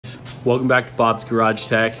Welcome back to Bob's Garage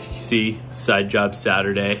Tech. You see, side job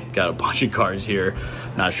Saturday. Got a bunch of cars here.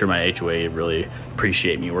 Not sure my HOA really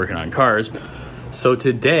appreciate me working on cars. So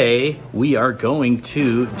today we are going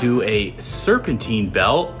to do a serpentine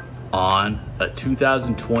belt on a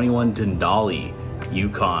 2021 Denali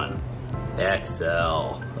Yukon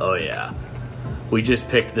XL. Oh yeah. We just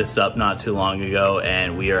picked this up not too long ago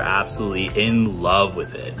and we are absolutely in love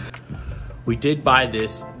with it. We did buy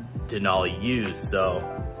this Denali used, so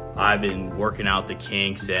I've been working out the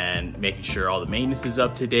kinks and making sure all the maintenance is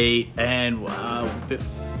up to date. And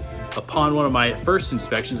upon one of my first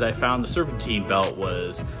inspections, I found the serpentine belt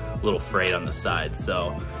was a little frayed on the side.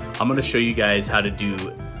 So I'm gonna show you guys how to do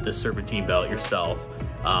the serpentine belt yourself.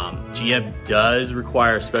 GM does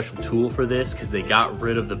require a special tool for this because they got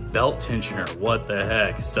rid of the belt tensioner. What the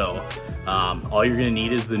heck? So all you're gonna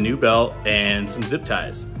need is the new belt and some zip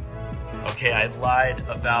ties. Okay, I lied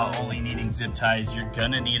about only needing zip ties. You're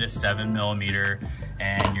gonna need a 7mm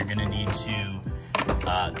and you're gonna need to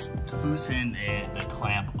loosen the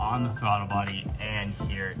clamp on the throttle body and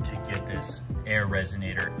here to get this air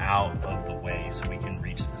resonator out of the way so we can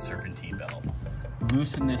reach the serpentine belt.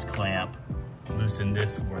 Loosen this clamp, loosen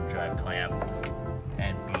this warp drive clamp,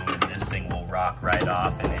 and boom, this thing will rock right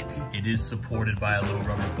off. And it is supported by a little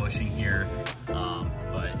rubber bushing here,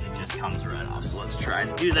 but it just comes right off. So let's try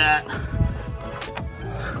to do that.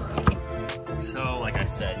 So like I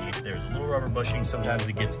said, there's a little rubber bushing. Sometimes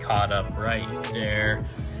it gets caught up right there.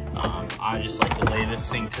 I just like to lay this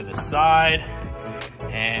thing to the side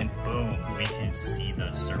and boom, we can see the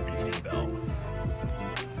serpentine belt.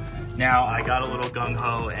 Now I got a little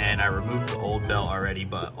gung-ho and I removed the old belt already,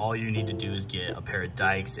 but all you need to do is get a pair of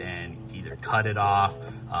dikes and either cut it off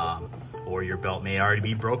or your belt may already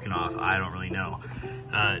be broken off. I don't really know.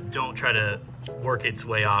 Don't try to work its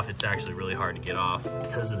way off. It's actually really hard to get off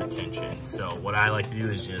because of the tension. So what I like to do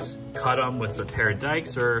is just cut them with a pair of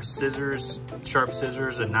dikes or scissors, sharp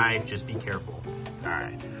scissors, a knife. Just be careful. All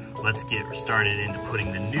right, let's get started into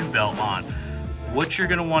putting the new belt on. What you're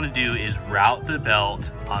gonna wanna do is route the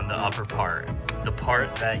belt on the upper part. The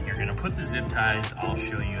part that you're gonna put the zip ties, I'll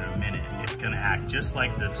show you in a minute. It's gonna act just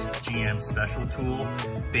like the GM special tool.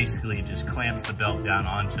 Basically, it just clamps the belt down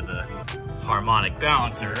onto the harmonic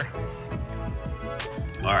balancer.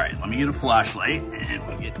 All right, let me get a flashlight and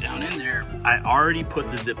we'll get down in there. I already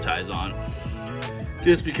put the zip ties on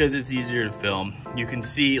just because it's easier to film. You can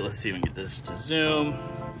see, let's see if we can get this to zoom.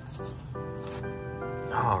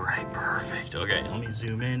 All right, perfect. Okay, let me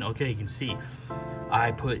zoom in. Okay, you can see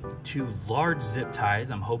I put 2 large zip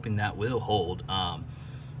ties. I'm hoping that will hold.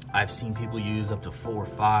 I've seen people use up to 4 or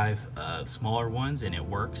 5 smaller ones and it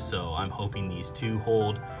works. So I'm hoping these 2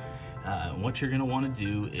 hold. What you're gonna wanna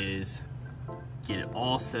do is get it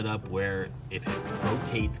all set up where if it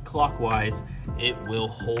rotates clockwise, it will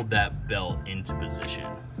hold that belt into position.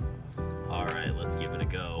 All right, let's give it a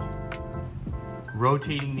go.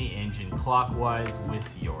 Rotating the engine clockwise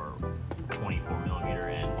with your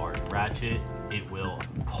 24mm and large ratchet, it will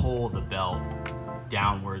pull the belt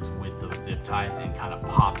downwards with those zip ties and kind of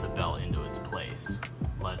pop the belt into its place.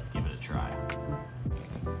 Let's give it a try.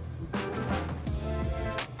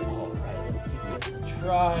 All right, let's give this a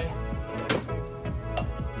try.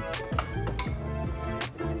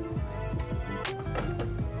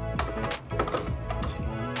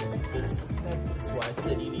 This is why I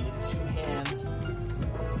said you needed 2 hands to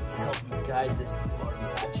help you guide this large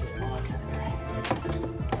ratchet onto there.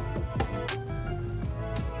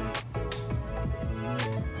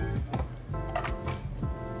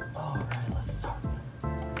 All right, let's start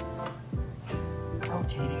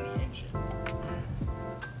rotating the engine.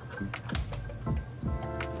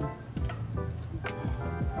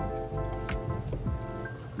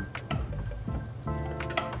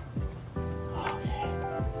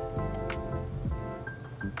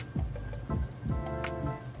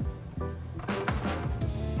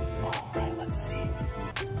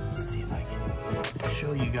 Let's see if I can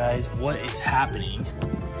show you guys what is happening.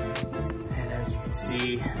 And as you can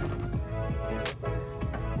see,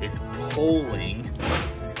 it's pulling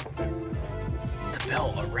the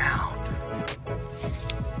belt around.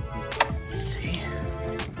 See?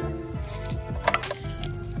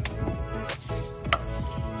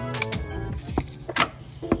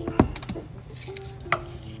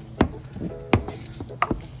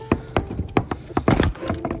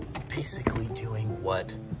 Basically doing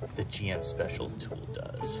what the GM special tool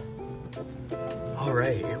does. All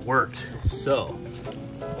right, it worked. So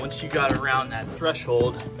once you got around that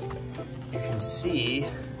threshold, you can see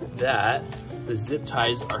that the zip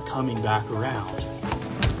ties are coming back around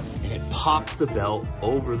and it popped the belt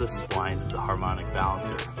over the splines of the harmonic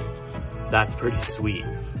balancer. That's pretty sweet.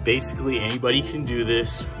 Basically, anybody can do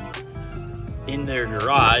this in their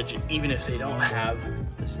garage, even if they don't have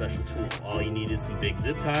a special tool. All you need is some big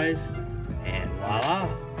zip ties, and voila.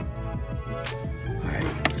 All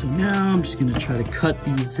right, so now I'm just gonna try to cut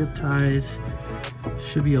these zip ties.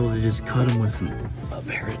 Should be able to just cut them with a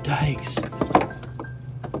pair of dikes.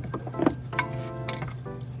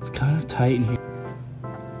 It's kind of tight in here.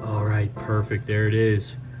 All right, perfect, there it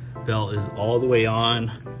is. Belt is all the way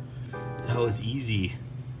on. That was easy.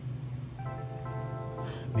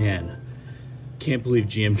 Man, can't believe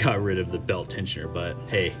GM got rid of the belt tensioner, but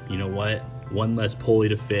hey, you know what? One less pulley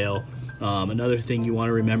to fail. Another thing you want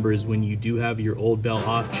to remember is when you do have your old belt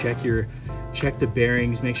off, check the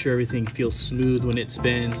bearings, make sure everything feels smooth when it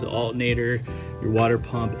spins, the alternator, your water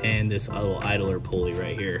pump, and this little idler pulley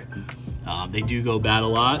right here. They do go bad a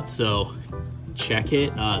lot, so check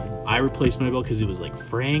it. I replaced my belt because it was like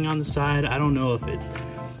fraying on the side. I don't know if it's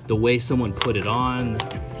the way someone put it on.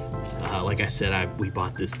 Like I said, we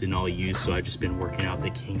bought this in all use, so I've just been working out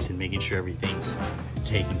the kinks and making sure everything's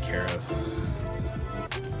taken care of.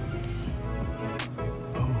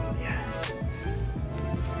 Oh, yes.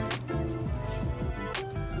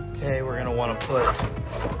 Okay, we're gonna wanna put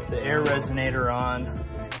the air resonator on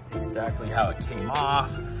exactly how it came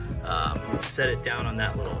off. Set it down on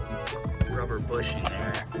that little rubber bushing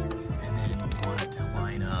there, and then you want it to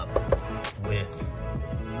line up with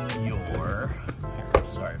your,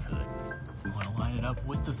 sorry for that. You want to line it up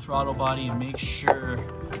with the throttle body and make sure,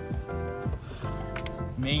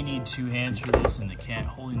 may need 2 hands for this, and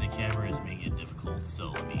holding the camera is making it difficult, so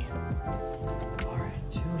let me, all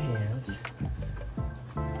right, 2 hands.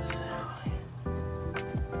 So,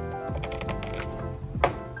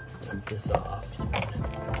 took this off.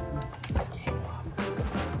 This came off.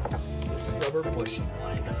 This rubber bushing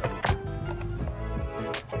lined up.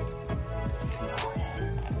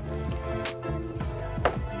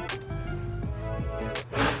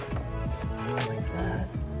 Like that,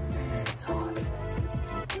 and it's hot.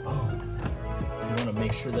 Boom. You want to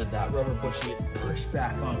make sure that rubber bushing gets pushed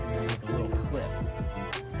back on because there's like a little clip,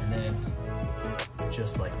 and then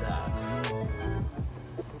just like that.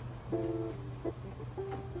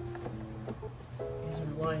 These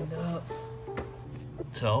are lined up.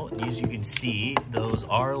 So, as you can see, those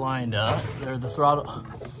are lined up. They're the throttle.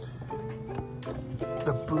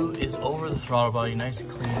 The boot is over the throttle body, nice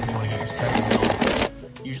and clean. You want to get your second belt.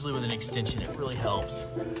 Usually with an extension, it really helps.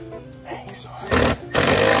 Make sure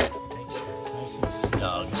it's nice and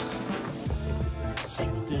snug.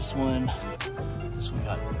 Same with this one. This one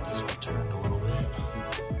turned a little bit.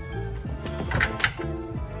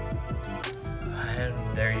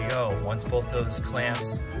 And there you go. Once both those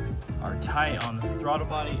clamps are tight on the throttle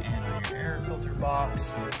body and on your air filter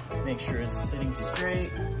box, make sure it's sitting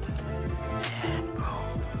straight, and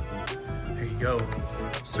boom, there you go.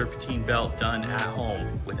 Serpentine belt done at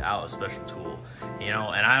home without a special tool. You know,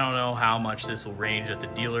 and I don't know how much this will range at the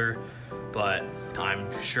dealer, but I'm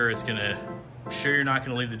sure you're not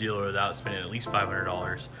gonna leave the dealer without spending at least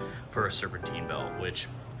 $500 for a serpentine belt, which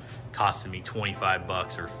costed me 25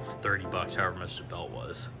 bucks or 30 bucks, however much the belt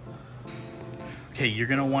was. Okay, you're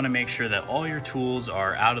gonna wanna make sure that all your tools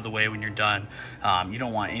are out of the way when you're done. You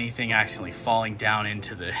don't want anything accidentally falling down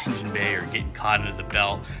into the engine bay or getting caught into the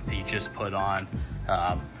belt that you just put on.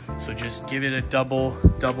 So just give it a double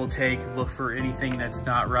take, look for anything that's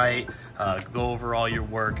not right, go over all your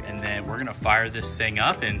work, and then we're gonna fire this thing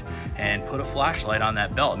up and put a flashlight on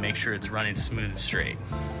that belt and make sure it's running smooth and straight.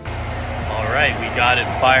 All right, we got it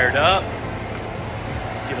fired up.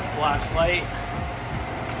 Let's get a flashlight.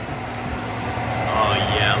 Oh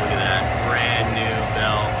yeah, look at that, brand new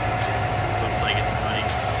belt. Looks like it's running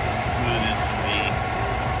smooth as can be.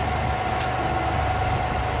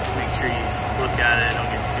 Just make sure you look at it,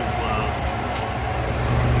 don't get too close.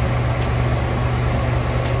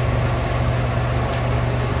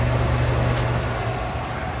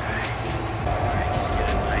 Alright, just get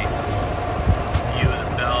a nice view of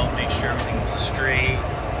the belt, make sure everything's straight.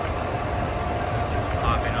 Nothing's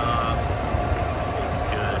popping off.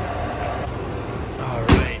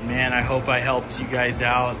 Man, I hope I helped you guys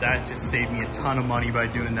out. That just saved me a ton of money by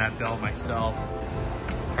doing that belt myself.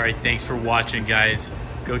 All right, thanks for watching, guys.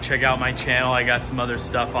 Go check out my channel. I got some other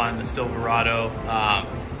stuff on the Silverado.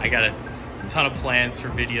 I got a ton of plans for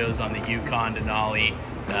videos on the Yukon Denali.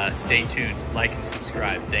 Stay tuned, like and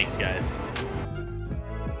subscribe. Thanks, guys.